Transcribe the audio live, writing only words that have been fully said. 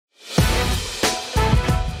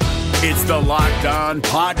It's the Locked On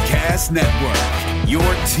Podcast Network, your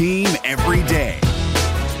team every day.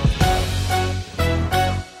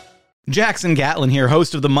 Jackson Gatlin here,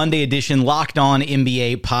 host of the Monday edition Locked On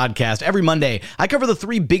NBA podcast. Every Monday, I cover the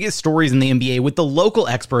three biggest stories in the NBA with the local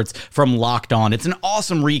experts from Locked On. It's an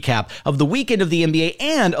awesome recap of the weekend of the NBA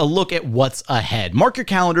and a look at what's ahead. Mark your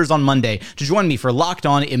calendars on Monday to join me for Locked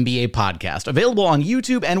On NBA podcast, available on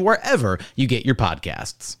YouTube and wherever you get your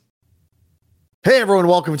podcasts. Hey everyone,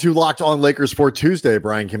 welcome to Locked On Lakers for Tuesday.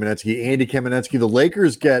 Brian Kamenetsky, Andy Kamenetsky. The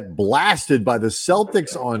Lakers get blasted by the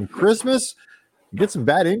Celtics on Christmas. Get some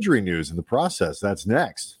bad injury news in the process. That's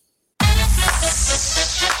next.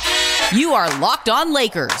 You are Locked On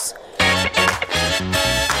Lakers,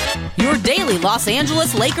 your daily Los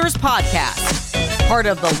Angeles Lakers podcast. Part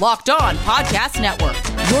of the Locked On Podcast Network,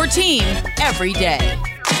 your team every day.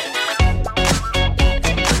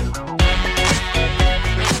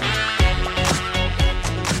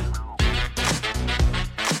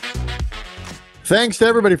 Thanks to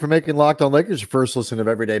everybody for making Locked On Lakers your first listen of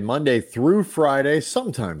every day, Monday through Friday,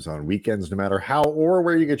 sometimes on weekends, no matter how or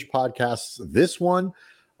where you get your podcasts. This one,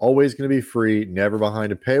 always going to be free, never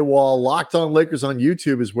behind a paywall. Locked On Lakers on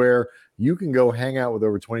YouTube is where you can go hang out with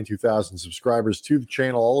over 22,000 subscribers to the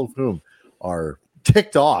channel, all of whom are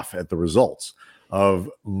ticked off at the results of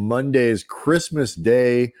Monday's Christmas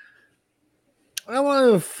Day. I don't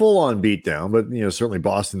want a full-on beatdown, but certainly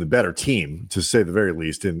Boston the better team, to say the very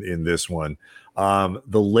least, in this one. The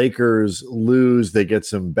Lakers lose. They get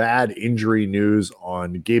some bad injury news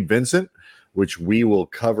on Gabe Vincent, which we will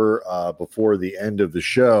cover before the end of the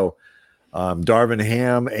show. Darvin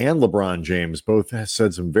Ham and LeBron James both have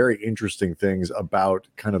said some very interesting things about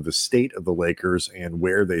kind of the state of the Lakers and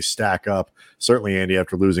where they stack up. Certainly, Andy,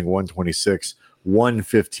 after losing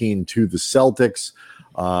 126-115 to the Celtics,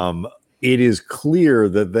 it is clear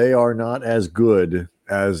that they are not as good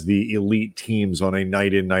as the elite teams on a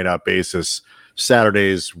night-in, night-out basis.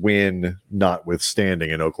 Saturday's win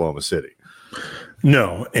notwithstanding in Oklahoma City.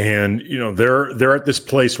 No, and they're at this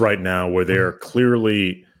place right now where they're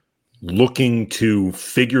clearly looking to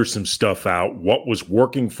figure some stuff out. What was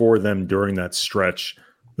working for them during that stretch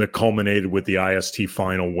that culminated with the IST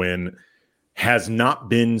final win has not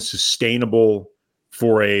been sustainable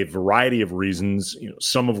for a variety of reasons,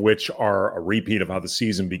 some of which are a repeat of how the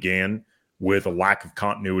season began, with a lack of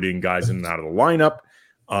continuity and guys in and out of the lineup,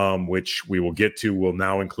 which we will get to, will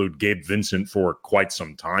now include Gabe Vincent for quite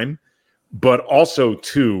some time. But also,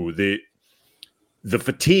 too, the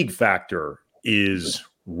fatigue factor is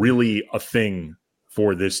really a thing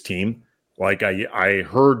for this team. Like I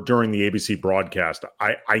heard during the ABC broadcast,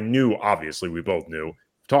 I knew, obviously, we both knew,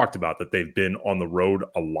 talked about that they've been on the road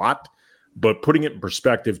a lot. But putting it in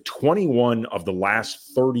perspective, 21 of the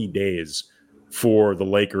last 30 days for the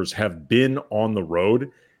Lakers have been on the road.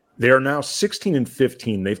 They are now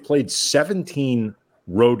 16-15. They've played 17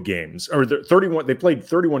 road games, or 31. They played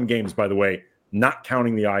 31 games, by the way, not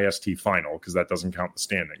counting the IST final, because that doesn't count the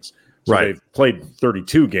standings. So right. They've played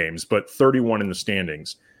 32 games, but 31 in the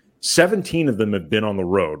standings. 17 of them have been on the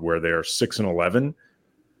road, where they're 6-11.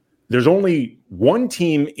 There's only one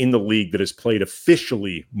team in the league that has played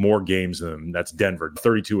officially more games than them. That's Denver,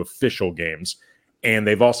 32 official games. And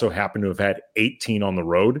they've also happened to have had 18 on the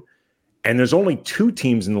road. And there's only two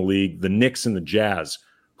teams in the league, the Knicks and the Jazz,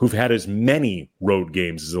 who've had as many road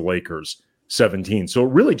games as the Lakers, 17. So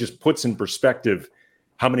it really just puts in perspective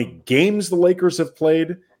how many games the Lakers have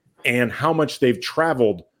played and how much they've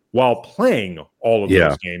traveled while playing all of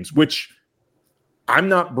those games, which I'm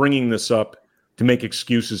not bringing this up to make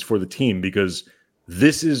excuses for the team, because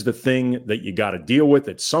this is the thing that you got to deal with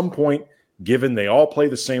at some point. Given they all play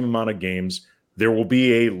the same amount of games, there will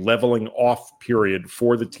be a leveling off period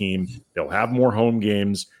for the team. They'll have more home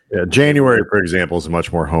games. Yeah, January, for example, is a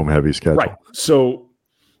much more home-heavy schedule. Right. So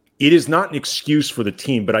it is not an excuse for the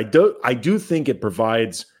team, but I do think it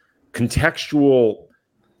provides contextual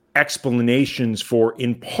explanations for,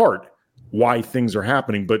 in part, why things are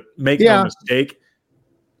happening. But make no mistake,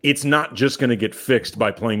 it's not just going to get fixed by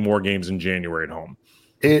playing more games in January at home.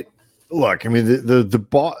 Look, I mean, the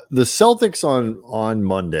Celtics on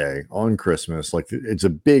Monday, on Christmas, like, it's a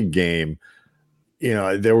big game.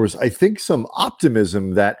 There was, I think, some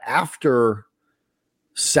optimism that after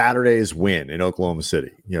Saturday's win in Oklahoma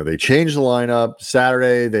City, they changed the lineup.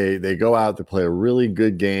 Saturday, they go out, they play a really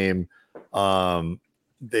good game.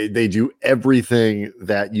 They do everything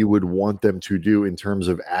that you would want them to do in terms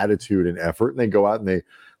of attitude and effort, and they go out and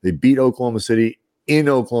they beat Oklahoma City in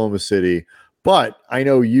Oklahoma City. But I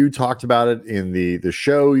know you talked about it in the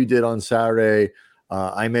show you did on Saturday.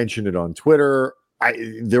 I mentioned it on Twitter.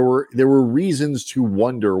 there were reasons to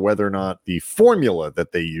wonder whether or not the formula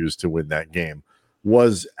that they used to win that game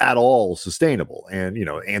was at all sustainable. And,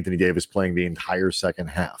 Anthony Davis playing the entire second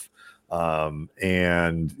half.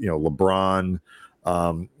 And, LeBron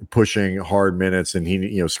pushing hard minutes, and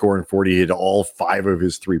he, scoring 40, hit all 5 of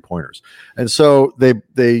his 3-pointers. And so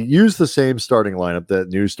they used the same starting lineup, that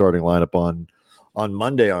new starting lineup on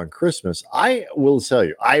Monday on Christmas. I will tell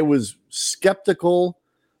you, I was skeptical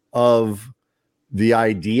of the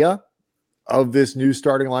idea of this new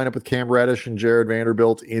starting lineup with Cam Reddish and Jared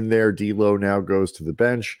Vanderbilt in there. D'Lo now goes to the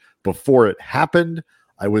bench. Before it happened,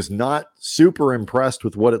 I was not super impressed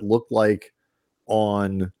with what it looked like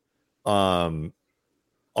on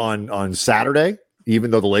Saturday,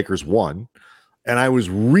 even though the Lakers won. And I was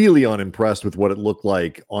really unimpressed with what it looked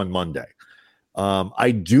like on Monday.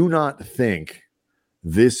 I do not think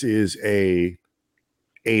this is a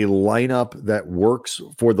lineup that works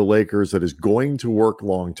for the Lakers, that is going to work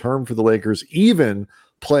long-term for the Lakers, even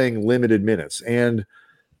playing limited minutes. And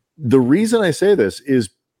the reason I say this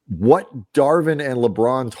is what Darvin and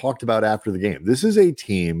LeBron talked about after the game. This is a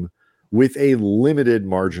team with a limited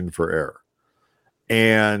margin for error.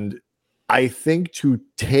 And I think to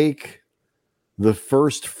take the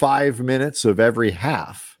first 5 minutes of every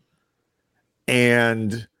half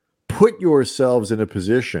and put yourselves in a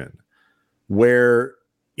position where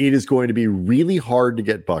it is going to be really hard to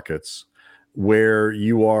get buckets, where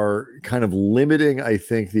you are kind of limiting, I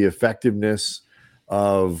think, the effectiveness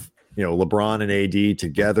of, LeBron and AD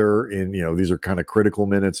together in, these are kind of critical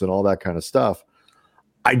minutes and all that kind of stuff.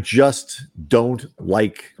 I just don't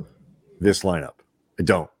like this lineup. I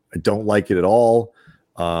don't like it at all.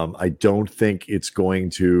 I don't think it's going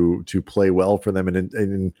to play well for them.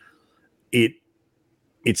 And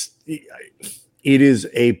it's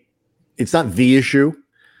not the issue,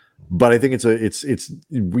 but I think it's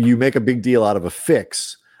you make a big deal out of a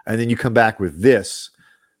fix, and then you come back with this,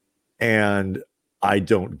 and I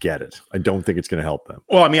don't get it. I don't think it's going to help them.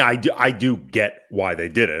 Well, I mean, I do get why they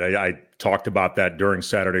did it. I talked about that during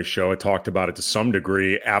Saturday's show. I talked about it to some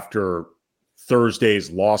degree after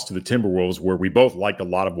Thursday's loss to the Timberwolves, where we both liked a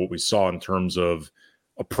lot of what we saw in terms of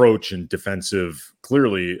approach and defensive,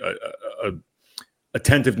 clearly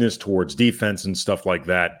attentiveness towards defense and stuff like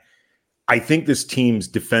that. I think this team's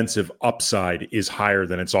defensive upside is higher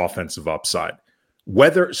than its offensive upside.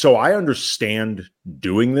 So I understand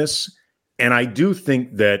doing this, and I do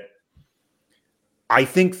think that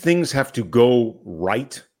things have to go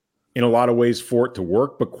right in a lot of ways for it to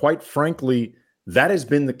work. But quite frankly, that has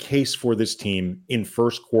been the case for this team in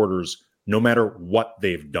first quarters, no matter what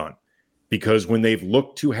they've done. Because when they've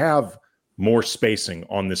looked to have more spacing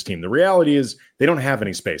on this team, the reality is they don't have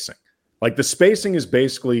any spacing. Like, the spacing is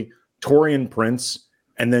basically Taurean Prince,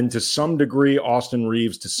 and then to some degree Austin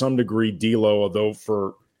Reeves, to some degree D'Lo, although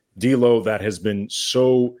for D'Lo that has been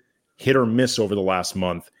so hit or miss over the last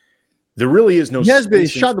month. There really is no spacing. He's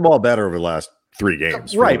shot the ball better over the last 3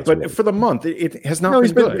 games. Right, but for the month, it has not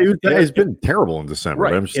been good. It's been terrible in December. Right.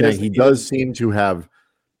 But I'm just saying he does seem to have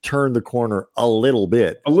turned the corner a little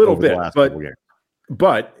bit. But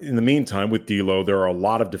in the meantime, with D'Lo, there are a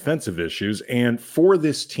lot of defensive issues. And for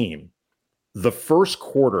this team, the first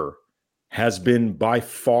quarter has been by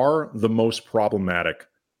far the most problematic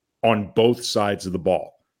on both sides of the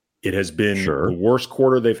ball. It has been the worst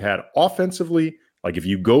quarter they've had offensively. Like, if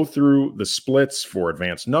you go through the splits for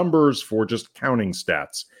advanced numbers, for just counting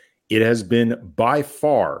stats, it has been by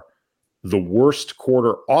far the worst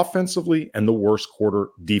quarter offensively and the worst quarter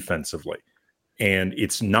defensively. And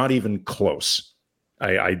it's not even close.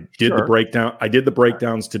 I did the breakdown. I did the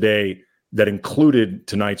breakdowns today that included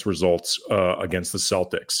tonight's results against the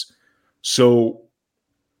Celtics. So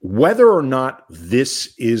whether or not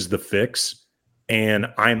this is the fix, and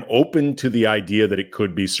I'm open to the idea that it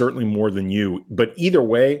could be, certainly more than you, but either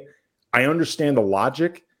way, I understand the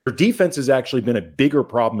logic. Their defense has actually been a bigger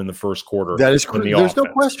problem in the first quarter. That is correct. There's no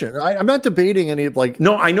question. I'm not debating any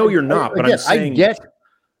No, I know you're not, but I'm saying I get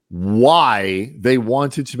why they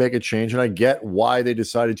wanted to make a change, and I get why they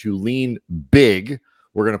decided to lean big.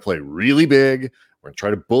 We're going to play really big. We're going to try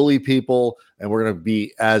to bully people, and we're going to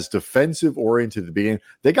be as defensive oriented at the beginning.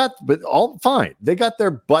 They got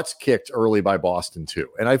their butts kicked early by Boston too.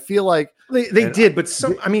 And I feel like they did, but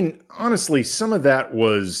honestly, some of that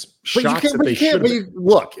was shots that they should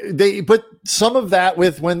have. But some of that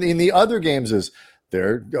when in the other games is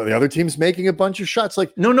the other team's making a bunch of shots.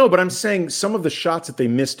 Like, no, but I'm saying some of the shots that they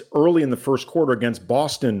missed early in the first quarter against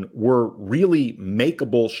Boston were really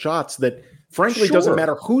makeable shots that frankly doesn't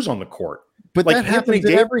matter who's on the court. But that happens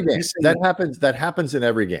in every game. That happens in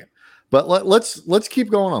every game. But let's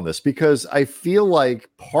keep going on this, because I feel like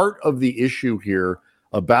part of the issue here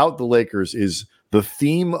about the Lakers is the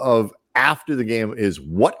theme of after the game is,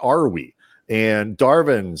 what are we? And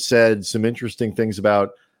Darvin said some interesting things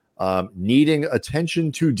about needing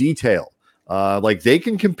attention to detail. Like they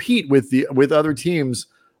can compete with other teams,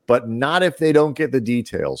 but not if they don't get the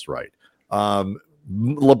details right.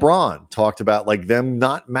 LeBron talked about like them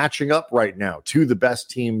not matching up right now to the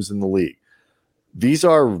best teams in the league. These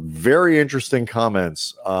are very interesting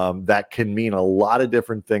comments that can mean a lot of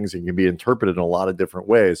different things and can be interpreted in a lot of different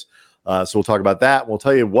ways. So we'll talk about that. We'll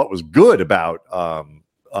tell you what was good about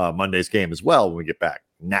Monday's game as well when we get back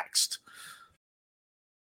next.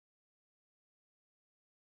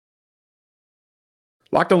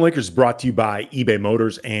 Locked On Lakers is brought to you by eBay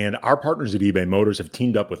Motors, and our partners at eBay Motors have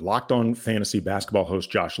teamed up with Locked On Fantasy basketball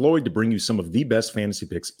host Josh Lloyd to bring you some of the best fantasy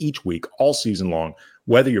picks each week, all season long.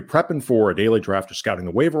 Whether you're prepping for a daily draft or scouting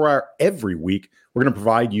the waiver wire, every week we're going to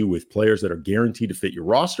provide you with players that are guaranteed to fit your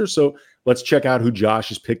roster. So let's check out who Josh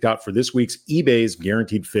has picked out for this week's eBay's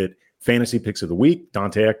Guaranteed Fit Fantasy Picks of the Week.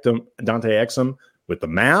 Dante Exum with the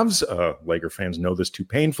Mavs. Laker fans know this too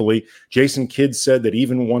painfully. Jason Kidd said that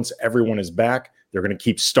even once everyone is back, they're going to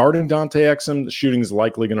keep starting Dante Exum. The shooting is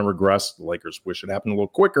likely going to regress. The Lakers wish it happened a little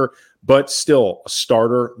quicker, but still a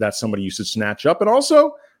starter. That's somebody you should snatch up. And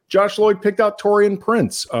also, Josh Lloyd picked out Taurean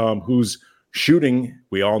Prince, whose shooting,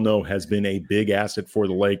 we all know, has been a big asset for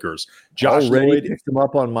the Lakers. Josh Lloyd picked him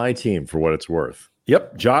up on my team for what it's worth.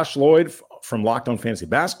 Yep. Josh Lloyd from Locked On Fantasy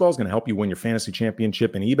Basketball is going to help you win your fantasy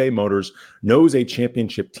championship. And eBay Motors knows a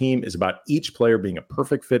championship team is about each player being a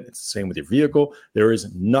perfect fit. It's the same with your vehicle. There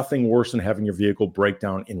is nothing worse than having your vehicle break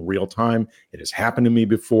down in real time. It has happened to me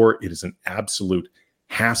before. It is an absolute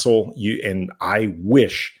hassle. And I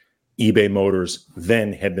wish eBay Motors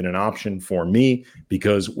then had been an option for me,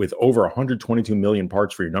 because with over 122 million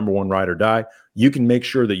parts for your number one ride or die, you can make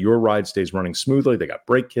sure that your ride stays running smoothly. They got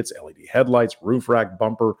brake kits, LED headlights, roof rack,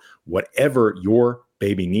 bumper, whatever your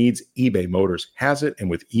baby needs, eBay Motors has it. And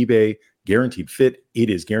with eBay Guaranteed Fit, it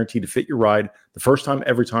is guaranteed to fit your ride the first time,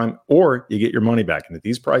 every time, or you get your money back. And at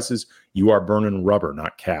these prices, you are burning rubber,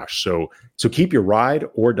 not cash. So keep your ride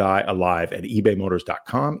or die alive at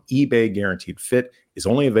ebaymotors.com. eBay Guaranteed Fit is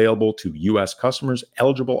only available to U.S. customers.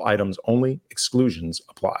 Eligible items only. Exclusions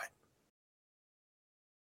apply.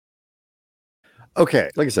 Okay,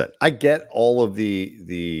 like I said, I get all of the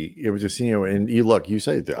it was just, and you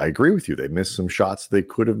say, I agree with you. They missed some shots they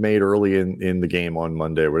could have made early in the game on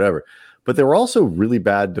Monday or whatever, but they were also really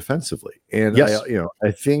bad defensively. And yes.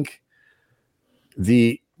 I think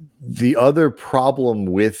the other problem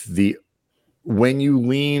with when you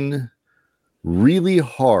lean really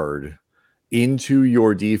hard into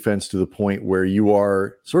your defense to the point where you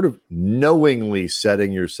are sort of knowingly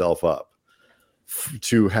setting yourself up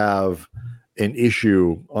to have an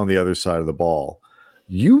issue on the other side of the ball,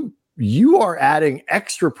 you are adding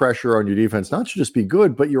extra pressure on your defense, not to just be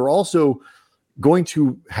good, but you're also going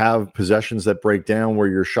to have possessions that break down where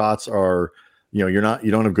your shots are, you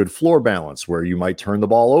don't have good floor balance, where you might turn the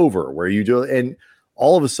ball over, where you do, and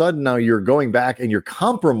all of a sudden now you're going back and you're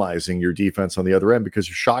compromising your defense on the other end because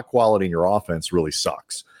your shot quality and your offense really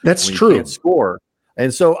sucks. That's when true. You can't score.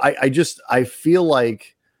 And so I feel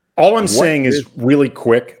like all I'm saying is really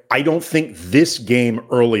quick, I don't think this game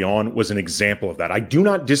early on was an example of that. I do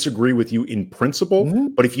not disagree with you in principle,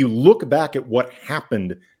 but if you look back at what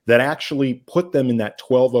happened that actually put them in that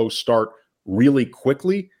 12-0 start really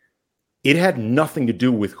quickly, it had nothing to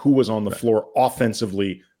do with who was on the floor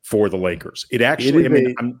offensively for the Lakers. It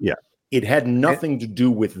actually, it had nothing to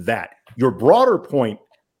do with that. Your broader point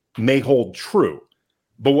may hold true,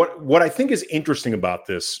 but what I think is interesting about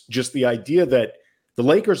this, just the idea that the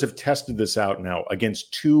Lakers have tested this out now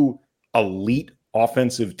against two elite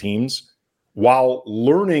offensive teams while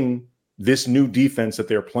learning this new defense that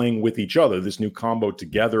they're playing with each other, this new combo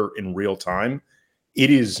together in real time.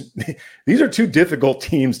 These are two difficult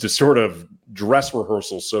teams to sort of dress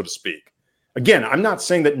rehearsal, so to speak. Again, I'm not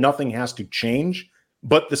saying that nothing has to change,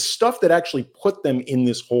 but the stuff that actually put them in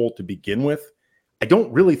this hole to begin with, I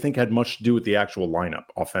don't really think had much to do with the actual lineup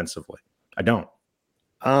offensively. I don't.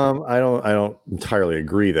 I don't entirely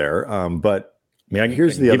agree there. But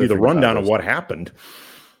here's the give you the rundown of what happened.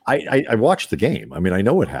 I watched the game. I mean, I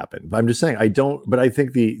know what happened. I'm just saying I don't. But I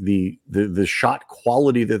think the shot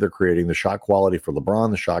quality that they're creating, the shot quality for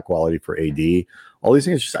LeBron, the shot quality for AD, all these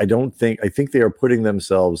things. I think they are putting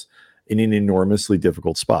themselves in an enormously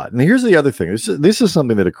difficult spot. And here's the other thing. This is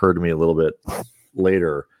something that occurred to me a little bit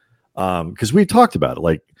later, because we talked about it.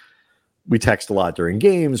 Like, we text a lot during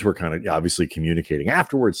games. We're kind of obviously communicating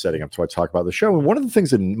afterwards, setting up to talk about the show. And one of the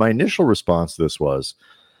things that my initial response to this was,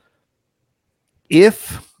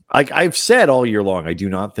 if, like I've said all year long, I do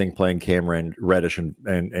not think playing Cameron Reddish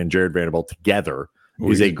and Jared Vanderbilt together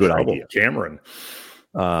is a good idea. Cameron.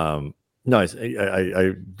 No, I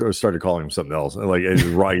started calling him something else. Like I used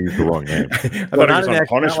the wrong name. I thought he was on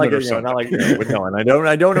punishment or something. Not like, no, and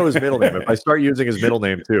I don't know his middle name. If I start using his middle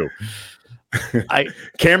name too,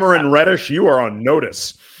 Cameron Reddish, you are on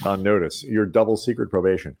notice. On notice. Your double secret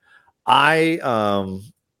probation. My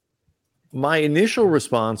initial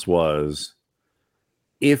response was,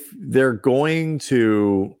 if they're going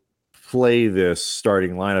to play this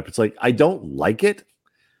starting lineup, it's like, I don't like it.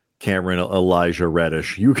 Cameron, Elijah,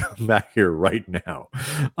 Reddish, you come back here right now.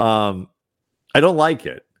 I don't like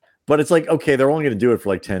it, but it's like, okay, they're only going to do it for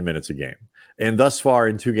like 10 minutes a game. And thus far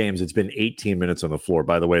in 2 games, it's been 18 minutes on the floor.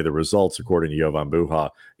 By the way, the results, according to Jovan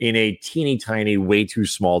Buha, in a teeny tiny, way too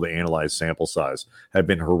small to analyze sample size, have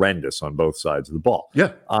been horrendous on both sides of the ball.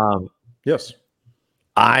 Yeah. Yes.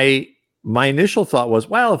 My initial thought was,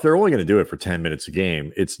 well, if they're only going to do it for 10 minutes a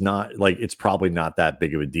game, it's probably not that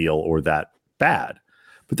big of a deal or that bad.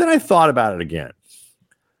 But then I thought about it again.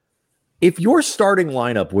 If your starting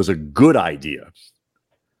lineup was a good idea,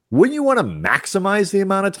 wouldn't you want to maximize the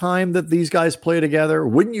amount of time that these guys play together?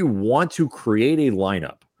 Wouldn't you want to create a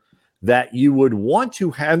lineup that you would want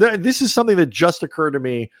to have? This is something that just occurred to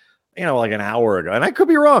me, like an hour ago, and I could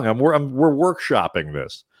be wrong. We're workshopping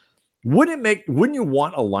this. Wouldn't you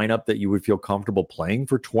want a lineup that you would feel comfortable playing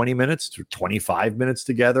for 20 minutes to 25 minutes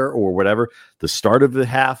together or whatever? The start of the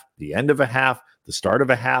half, the end of a half, the start of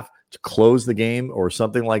a half to close the game or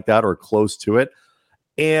something like that, or close to it.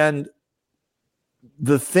 And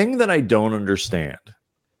the thing that I don't understand,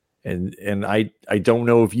 and I don't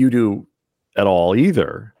know if you do at all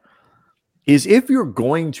either, is if you're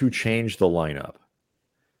going to change the lineup,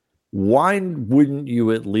 why wouldn't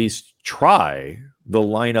you at least try the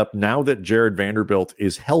lineup now that Jared Vanderbilt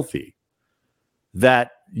is healthy,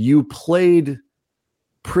 that you played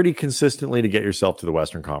pretty consistently to get yourself to the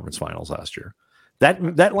Western Conference Finals last year? That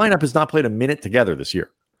lineup has not played a minute together this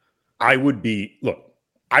year. I would be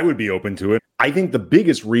open to it. I think the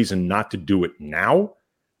biggest reason not to do it now,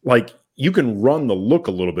 like, you can run the look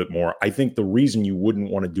a little bit more. I think the reason you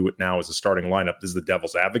wouldn't want to do it now as a starting lineup, this is the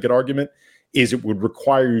devil's advocate argument, is it would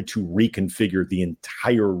require you to reconfigure the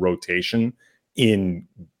entire rotation in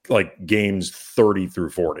like games 30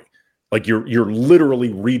 through 40. Like you're literally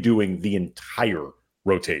redoing the entire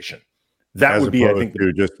rotation. That as would be, I think,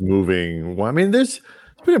 just moving. Well, I mean, there's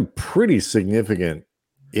been a pretty significant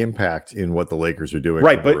impact in what the Lakers are doing,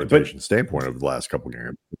 right? From a rotation standpoint over the last couple of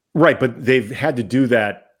games, right? But they've had to do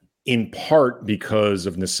that in part because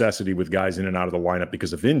of necessity with guys in and out of the lineup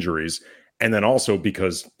because of injuries, and then also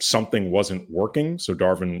because something wasn't working. So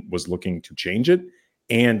Darvin was looking to change it,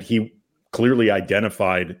 and he clearly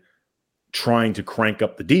identified trying to crank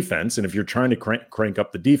up the defense. And if you're trying to crank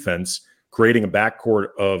up the defense, creating a backcourt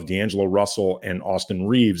of D'Angelo Russell and Austin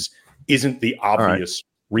Reeves isn't the obvious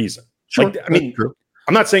reason. Sure, like, I mean, true.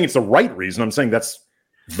 I'm not saying it's the right reason. I'm saying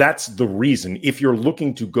that's the reason if you're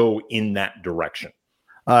looking to go in that direction.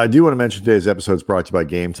 I do want to mention today's episode is brought to you by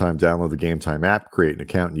Game Time. Download the Game Time app, create an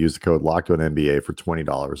account, and use the code LOCKEDONNBA for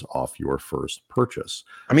 $20 off your first purchase.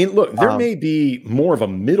 I mean, look, there may be more of a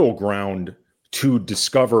middle ground to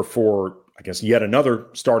discover for, I guess, yet another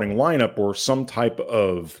starting lineup or some type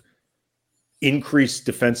of increased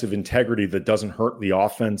defensive integrity that doesn't hurt the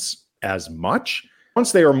offense as much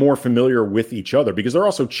once they are more familiar with each other, because they're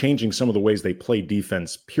also changing some of the ways they play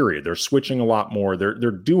defense, period. They're switching a lot more. They're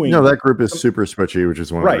doing... that group is super switchy, which is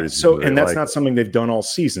one of the reasons. So, and that's not something they've done all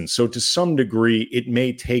season. So to some degree, it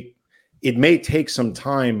may take some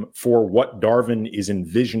time for what Darvin is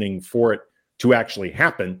envisioning for it to actually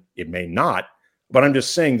happen. It may not, but I'm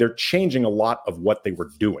just saying they're changing a lot of what they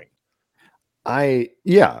were doing.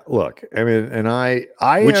 Look, I mean, and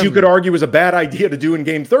which you could argue is a bad idea to do in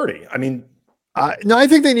game 30. I mean, no, I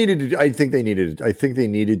think they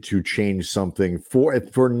needed to change something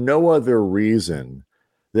for no other reason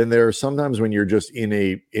than there are sometimes when you're just in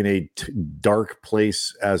a dark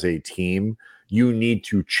place as a team, you need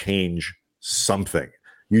to change something.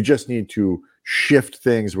 You just need to shift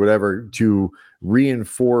things, whatever, to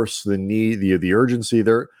reinforce the need, the urgency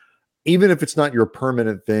there. Even if it's not your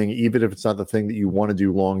permanent thing, even if it's not the thing that you want to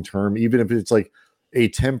do long term, even if it's like a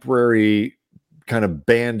temporary kind of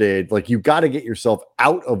band-aid, like you've got to get yourself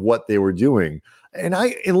out of what they were doing. And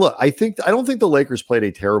I don't think the Lakers played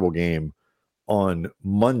a terrible game on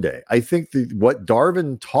Monday. I think what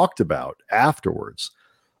Darvin talked about afterwards,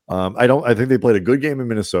 I think they played a good game in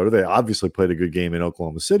Minnesota. They obviously played a good game in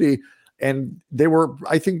Oklahoma City, and they were,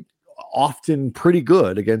 I think, often pretty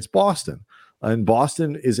good against Boston. And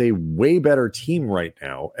Boston is a way better team right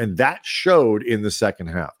now. And that showed in the second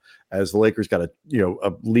half as the Lakers got a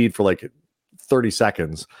lead for like 30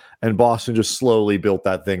 seconds. And Boston just slowly built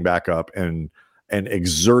that thing back up and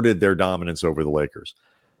exerted their dominance over the Lakers.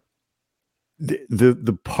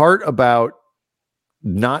 The part about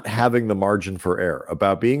not having the margin for error,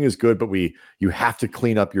 about being as good, but you have to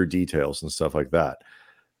clean up your details and stuff like that.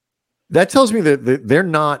 That tells me that they're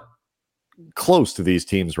not close to these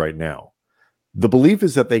teams right now. The belief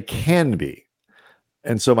is that they can be.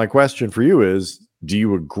 And so my question for you is, do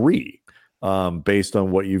you agree based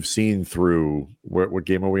on what you've seen through, what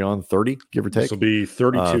game are we on? 30, give or take? This will be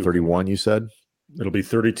 32. 31, you said? It'll be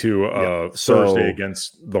 32 Thursday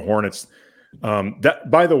against the Hornets. That,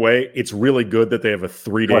 by the way, it's really good that they have a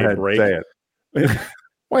 3-day break. Say it.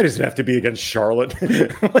 Why does it have to be against Charlotte?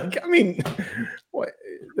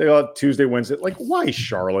 They all have Tuesday, Wednesday. Like, why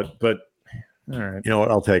Charlotte? But all right. You know what?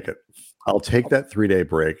 I'll take it. I'll take that 3-day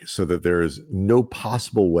break so that there is no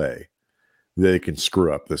possible way they can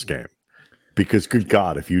screw up this game. Because good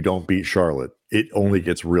God, if you don't beat Charlotte, it only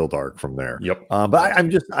gets real dark from there. Yep.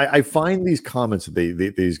 But I find these comments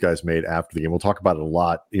that these guys made after the game. We'll talk about it a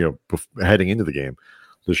lot, heading into the game,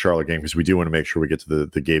 the Charlotte game, because we do want to make sure we get to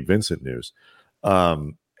the Gabe Vincent news.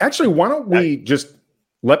 Actually, why don't we just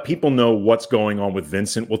let people know what's going on with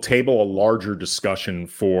Vincent? We'll table a larger discussion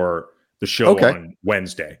for the show on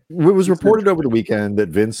Wednesday. It was reported over the weekend that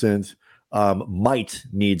Vincent might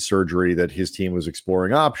need surgery, that his team was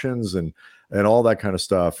exploring options and all that kind of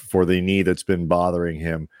stuff for the knee that's been bothering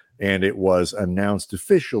him. And it was announced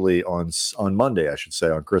officially on Monday, I should say,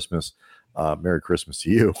 on Christmas. Merry Christmas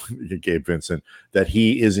to you, Gabe Vincent, that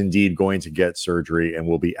he is indeed going to get surgery and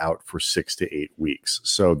will be out for 6 to 8 weeks.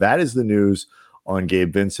 So that is the news on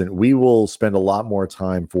Gabe Vincent. We will spend a lot more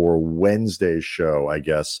time for Wednesday's show, I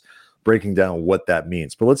guess, breaking down what that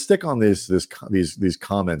means. But let's stick on these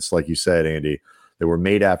comments, like you said, Andy, that were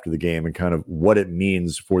made after the game and kind of what it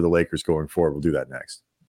means for the Lakers going forward. We'll do that next.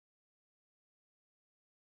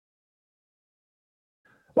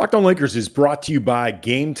 Locked On Lakers is brought to you by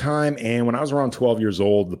Game Time. And when I was around 12 years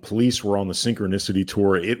old, the Police were on the Synchronicity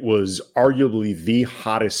Tour. It was arguably the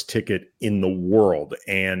hottest ticket in the world.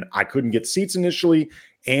 And I couldn't get seats initially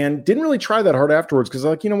and didn't really try that hard afterwards because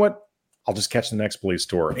I'm like, you know what? I'll just catch the next Police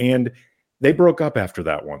tour. And they broke up after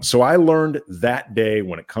that one. So I learned that day,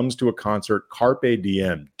 when it comes to a concert, carpe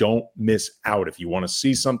diem, don't miss out if you want to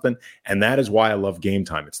see something. And that is why I love Game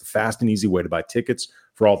Time. It's the fast and easy way to buy tickets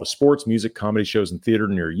for all the sports, music, comedy shows, and theater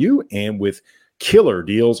near you. And with killer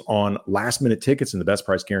deals on last-minute tickets and the best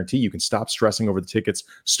price guarantee, you can stop stressing over the tickets,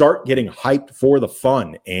 start getting hyped for the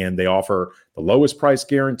fun. And they offer the lowest price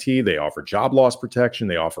guarantee. They offer job loss protection.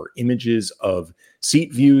 They offer images of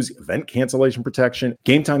seat views, event cancellation protection.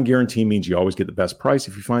 Game Time guarantee means you always get the best price.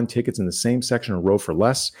 If you find tickets in the same section or row for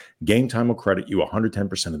less, Game Time will credit you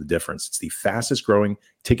 110% of the difference. It's the fastest growing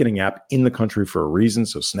ticketing app in the country for a reason.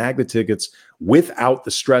 So snag the tickets without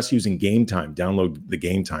the stress using Game Time. Download the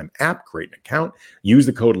Game Time app, create an account, use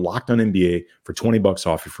the code LOCKEDONNBA for $20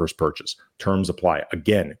 off your first purchase. Terms apply.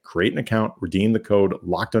 Again, create an account, redeem the code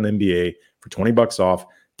LOCKEDONNBA for $20 off.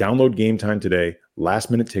 Download Game Time today.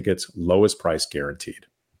 Last minute tickets, lowest price guaranteed.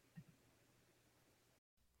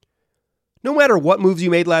 No matter what moves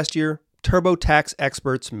you made last year, TurboTax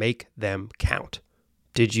experts make them count.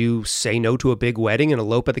 Did you say no to a big wedding and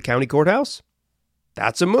elope at the county courthouse?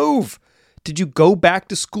 That's a move. Did you go back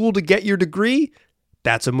to school to get your degree?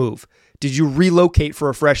 That's a move. Did you relocate for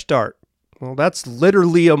a fresh start? Well, that's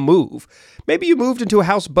literally a move. Maybe you moved into a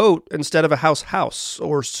houseboat instead of a house,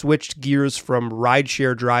 or switched gears from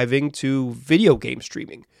rideshare driving to video game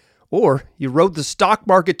streaming. Or you rode the stock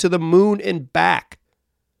market to the moon and back.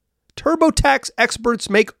 TurboTax experts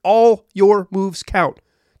make all your moves count,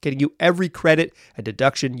 getting you every credit and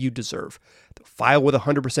deduction you deserve. They'll file with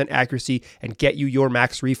 100% accuracy and get you your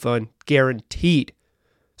max refund guaranteed.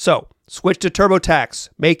 So, switch to TurboTax.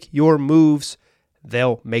 Make your moves.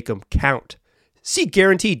 They'll make them count. See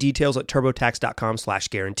guarantee details at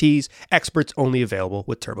turbotax.com/guarantees. Experts only available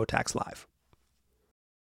with TurboTax Live.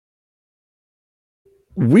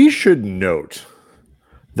 We should note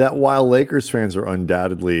that while Lakers fans are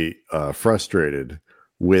undoubtedly frustrated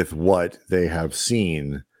with what they have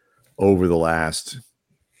seen over the last,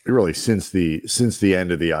 really since the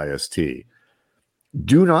end of the IST,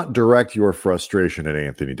 do not direct your frustration at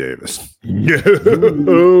Anthony Davis.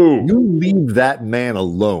 No. You leave that man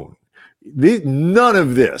alone. None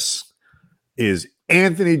of this is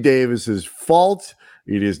Anthony Davis's fault.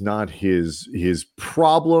 It is not his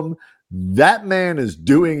problem. That man is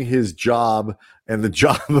doing his job and the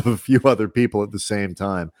job of a few other people at the same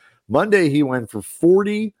time. Monday, he went for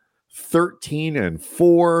 40, 13 and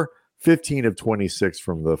 4, 15 of 26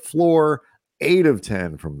 from the floor, 8 of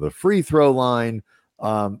 10 from the free throw line.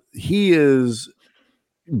 He has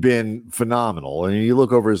been phenomenal. And you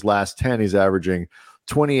look over his last 10, he's averaging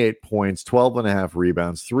 28 points, 12 and a half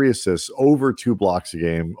rebounds, 3 assists, over 2 blocks a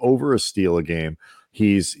game, over a steal a game.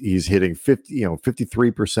 He's hitting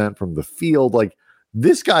 53% from the field. Like,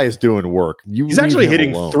 this guy is doing work. He's actually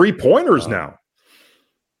hitting 3-pointers now.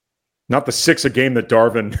 Not the 6 a game that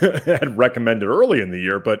Darvin had recommended early in the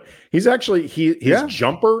year, but he's actually his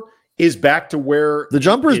jumper is back to where the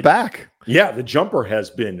jumper is back. Yeah, the jumper has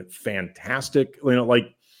been fantastic.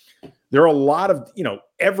 Like, there are a lot of,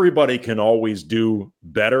 everybody can always do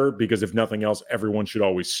better, because if nothing else, everyone should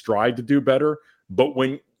always strive to do better. But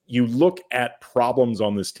when you look at problems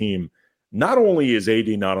on this team, not only is AD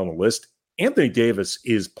not on the list, Anthony Davis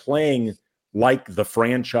is playing like the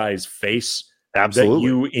franchise face that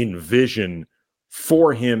you envision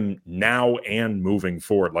for him now and moving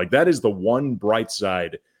forward. Like, that is the one bright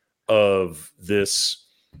side of this,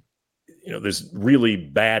 this really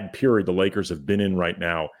bad period the Lakers have been in right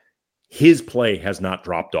now. His play has not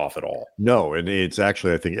dropped off at all. No, and it's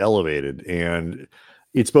actually, I think, elevated. And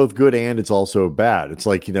it's both good and it's also bad. It's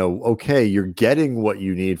like, okay, you're getting what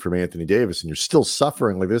you need from Anthony Davis and you're still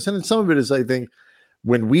suffering like this. And some of it is, I think,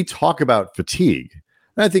 when we talk about fatigue,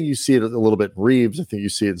 and I think you see it a little bit in Reeves, I think you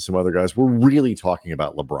see it in some other guys, we're really talking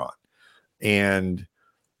about LeBron. And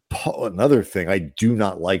another thing I do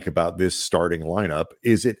not like about this starting lineup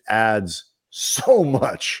is it adds so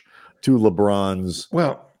much to LeBron's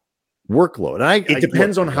workload. And it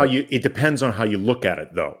depends on how you look at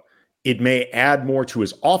it, though. It may add more to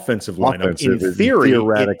his offensive lineup. In theory,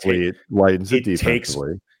 theoretically, it lightens it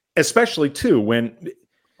defensively. Especially too when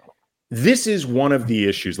this is one of the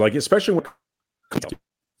issues. Like, especially when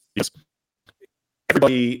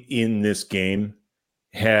everybody in this game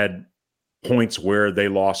had points where they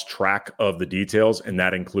lost track of the details, and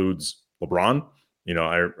that includes LeBron.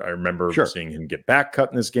 I remember seeing him get back cut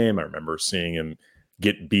in this game. I remember seeing him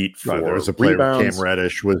get beat for there was a play rebounds. Where Cam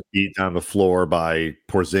Reddish was beat down the floor by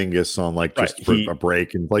Porzingis on a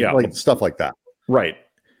break and like stuff like that. Right.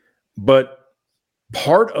 But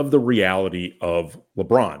part of the reality of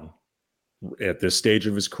LeBron at this stage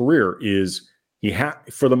of his career is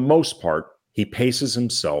for the most part, he paces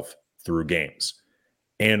himself through games.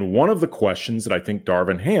 And one of the questions that I think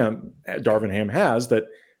Darvin Ham has that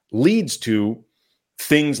leads to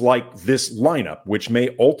things like this lineup,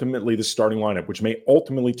 the starting lineup, which may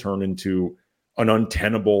ultimately turn into an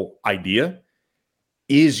untenable idea,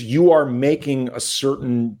 is you are making a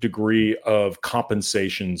certain degree of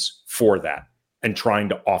compensations for that and trying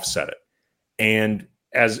to offset it. And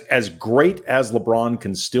as great as LeBron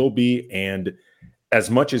can still be, and as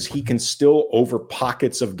much as he can still, over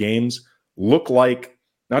pockets of games, look like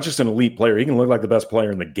not just an elite player, he can look like the best player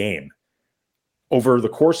in the game. Over the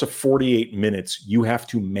course of 48 minutes, you have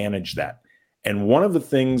to manage that. And one of the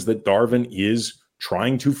things that Darvin is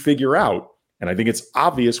trying to figure out, and I think it's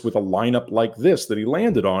obvious with a lineup like this that he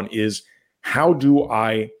landed on, is how do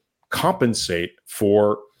I compensate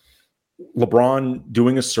for LeBron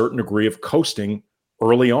doing a certain degree of coasting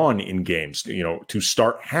early on in games, to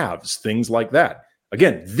start halves, things like that.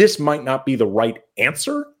 Again, this might not be the right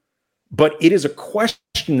answer, but it is a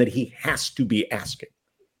question that he has to be asking.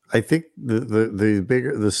 I think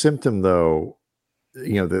the symptom, though,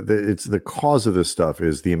 it's the cause of this stuff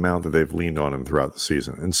is the amount that they've leaned on him throughout the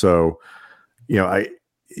season. And so,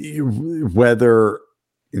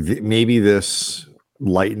 maybe this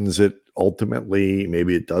lightens it ultimately,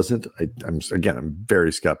 maybe it doesn't. I'm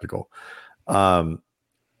very skeptical. But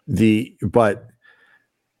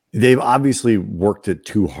they've obviously worked it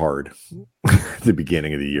too hard at the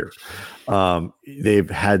beginning of the year. They've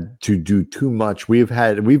had to do too much. We've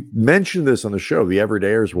mentioned this on the show. The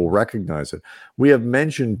everydayers will recognize it. We have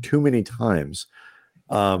mentioned too many times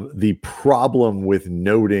the problem with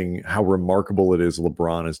noting how remarkable it is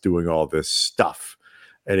LeBron is doing all this stuff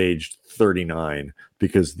at age 39,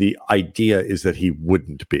 because the idea is that he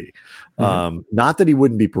wouldn't be. Not that he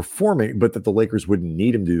wouldn't be performing, but that the Lakers wouldn't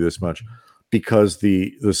need him to do this much, because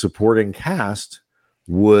the supporting cast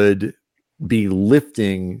would be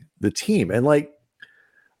lifting the team. And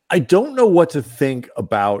I don't know what to think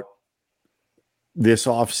about this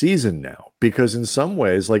offseason now, because in some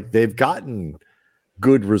ways, they've gotten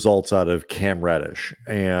good results out of Cam Reddish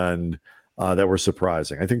and that were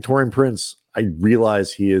surprising. I think Taurean Prince, I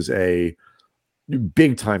realize he is a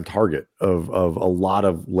big time target of a lot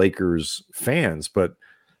of Lakers fans, but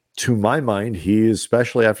to my mind, he is,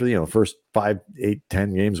 especially after the first 5, 8,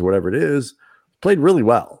 10 games, whatever it is, played really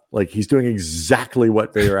well. He's doing exactly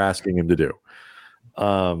what they are asking him to do.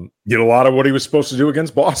 Did a lot of what he was supposed to do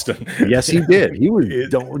against Boston. Yes, he did. He was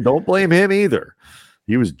don't blame him either.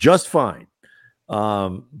 He was just fine.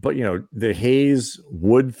 But the Hayes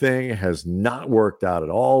Wood thing has not worked out at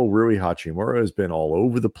all. Rui Hachimura has been all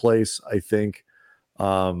over the place, I think.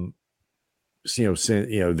 This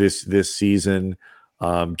season,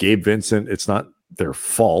 Gabe Vincent, it's not their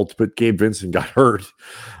fault, but Gabe Vincent got hurt.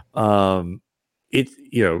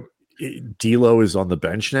 D'Lo is on the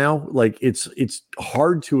bench now. Like it's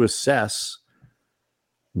hard to assess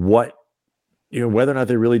what, whether or not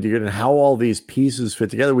they really did it and how all these pieces fit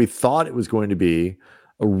together. We thought it was going to be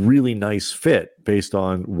a really nice fit based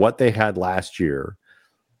on what they had last year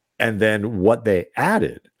and then what they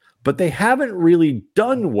added, but they haven't really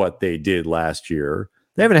done what they did last year.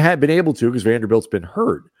 They haven't been able to because Vanderbilt's been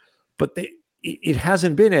hurt, but it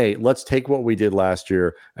hasn't been let's take what we did last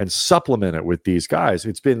year and supplement it with these guys.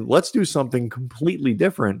 It's been, let's do something completely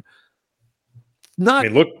different.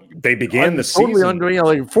 They began the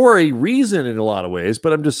season for a reason in a lot of ways,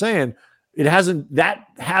 but I'm just saying that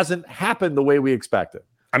hasn't happened the way we expected.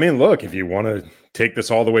 I mean, look, if you want to take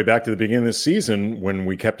this all the way back to the beginning of the season, when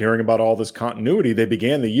we kept hearing about all this continuity, they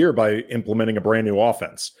began the year by implementing a brand new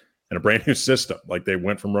offense and a brand new system. Like they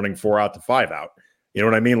went from running 4 out to 5 out. You know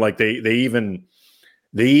what I mean? Like they even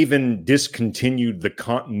discontinued the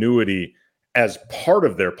continuity as part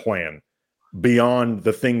of their plan beyond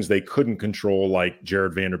the things they couldn't control, like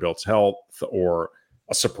Jared Vanderbilt's health or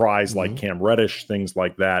a surprise like Cam Reddish, things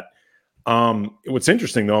like that. What's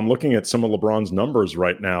interesting, though, I'm looking at some of LeBron's numbers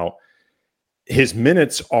right now. His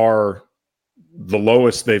minutes are the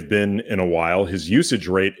lowest they've been in a while. His usage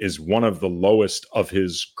rate is one of the lowest of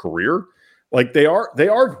his career. Like they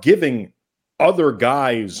are giving other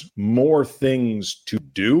guys more things to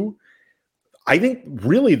do. I think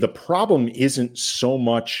really the problem isn't so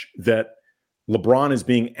much that LeBron is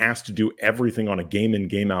being asked to do everything on a game in,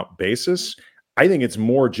 game out basis. I think it's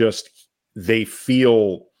more just they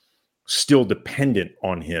feel still dependent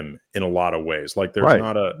on him in a lot of ways. Like there's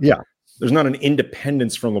there's not an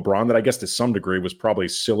independence from LeBron that I guess to some degree was probably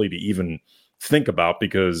silly to even think about,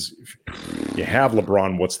 because if you have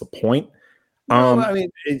LeBron, what's the point? I mean,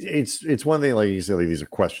 it's one thing, like you said, like these are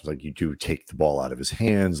questions like you do take the ball out of his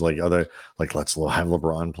hands, like let's have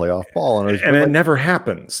LeBron play off ball, and it never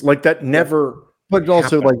happens. Like that never. But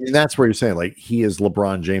also, like that's where you're saying, like he is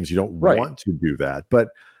LeBron James. You don't want to do that, but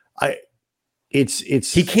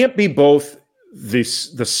he can't be both the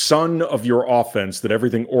son of your offense that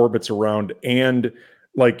everything orbits around and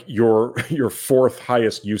like your fourth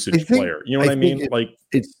highest usage player. You know what I mean? Like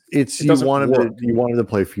you want him to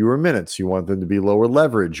play fewer minutes. You want them to be lower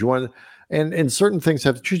leverage. You want, and certain things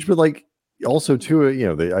have to change. But like also too,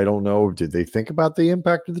 I don't know. Did they think about the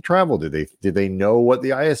impact of the travel? Did they know what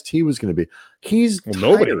the IST was going to be?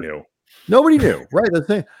 Nobody knew. Nobody knew. Right. That's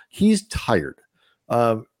the thing. He's tired.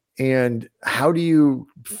 And how do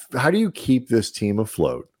you keep this team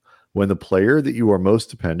afloat when the player that you are most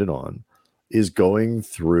dependent on is going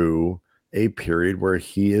through a period where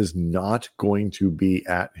he is not going to be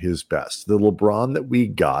at his best? The LeBron that we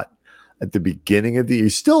got at the beginning of the year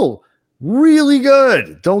is still really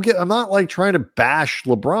good. I'm not like trying to bash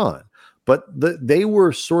LeBron, but they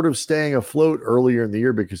were sort of staying afloat earlier in the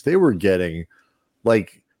year because they were getting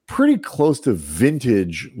like pretty close to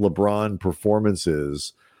vintage LeBron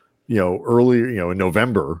performances, earlier, in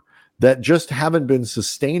November, that just haven't been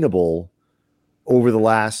sustainable over the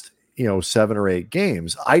last 7 or 8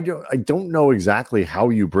 games. I don't know exactly how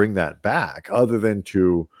you bring that back other than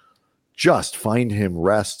to just find him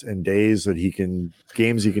rest and games he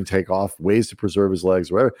can take off, ways to preserve his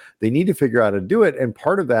legs, whatever. They need to figure out how to do it. And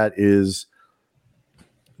part of that is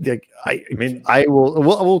like,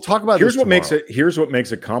 we'll talk about here's what makes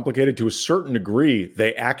it complicated. To a certain degree,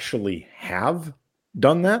 they actually have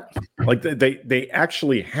done that. Like they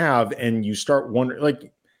actually have. And you start wondering,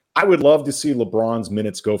 like, I would love to see LeBron's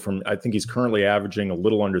minutes go from, I think he's currently averaging a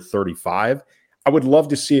little under 35. I would love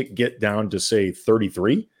to see it get down to say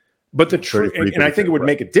 33. But the truth, and I think it would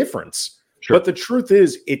make a difference. Sure. But the truth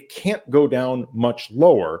is, it can't go down much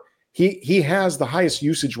lower. He has the highest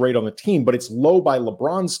usage rate on the team, but it's low by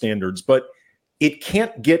LeBron standards. But it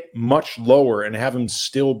can't get much lower and have him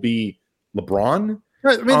still be LeBron.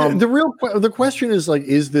 Right. I mean, the question is like,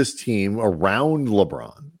 is this team around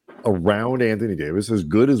LeBron, around Anthony Davis, as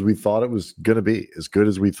good as we thought it was going to be, as good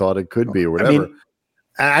as we thought it could be, or whatever?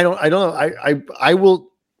 I don't know. I will.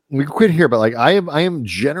 We quit here, but like I am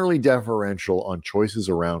generally deferential on choices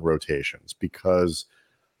around rotations because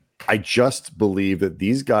I just believe that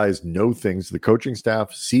these guys know things. The coaching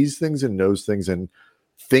staff sees things and knows things and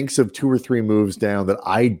thinks of 2 or 3 moves down that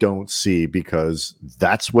I don't see, because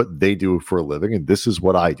that's what they do for a living, and this is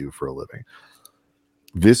what I do for a living.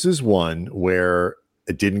 This is one where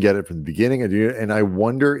I didn't get it from the beginning. And I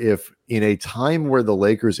wonder if in a time where the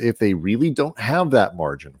Lakers, if they really don't have that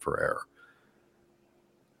margin for error,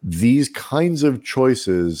 these kinds of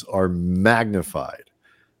choices are magnified,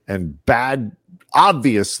 and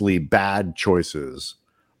obviously bad choices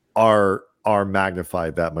are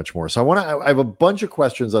magnified that much more. So I have a bunch of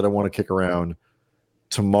questions that I want to kick around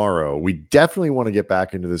tomorrow. We definitely want to get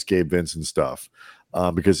back into this Gabe Vincent stuff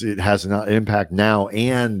because it has an impact now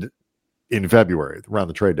and in February around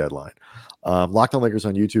the trade deadline. Locked On Lakers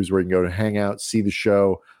on YouTube is where you can go to hang out, see the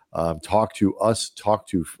show, talk to us, talk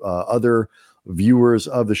to other viewers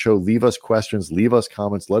of the show, leave us questions, leave us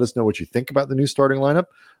comments, let us know what you think about the new starting lineup.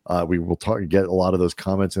 We will get a lot of those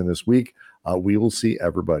comments in this week. We will see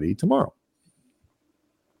everybody tomorrow.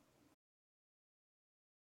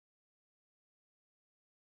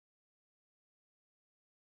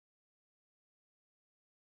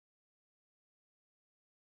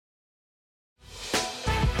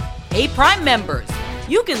 Hey, Prime members,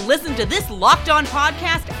 you can listen to this Locked On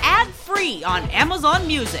podcast ad-free on Amazon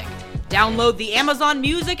Music. Download the Amazon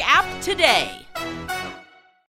Music app today.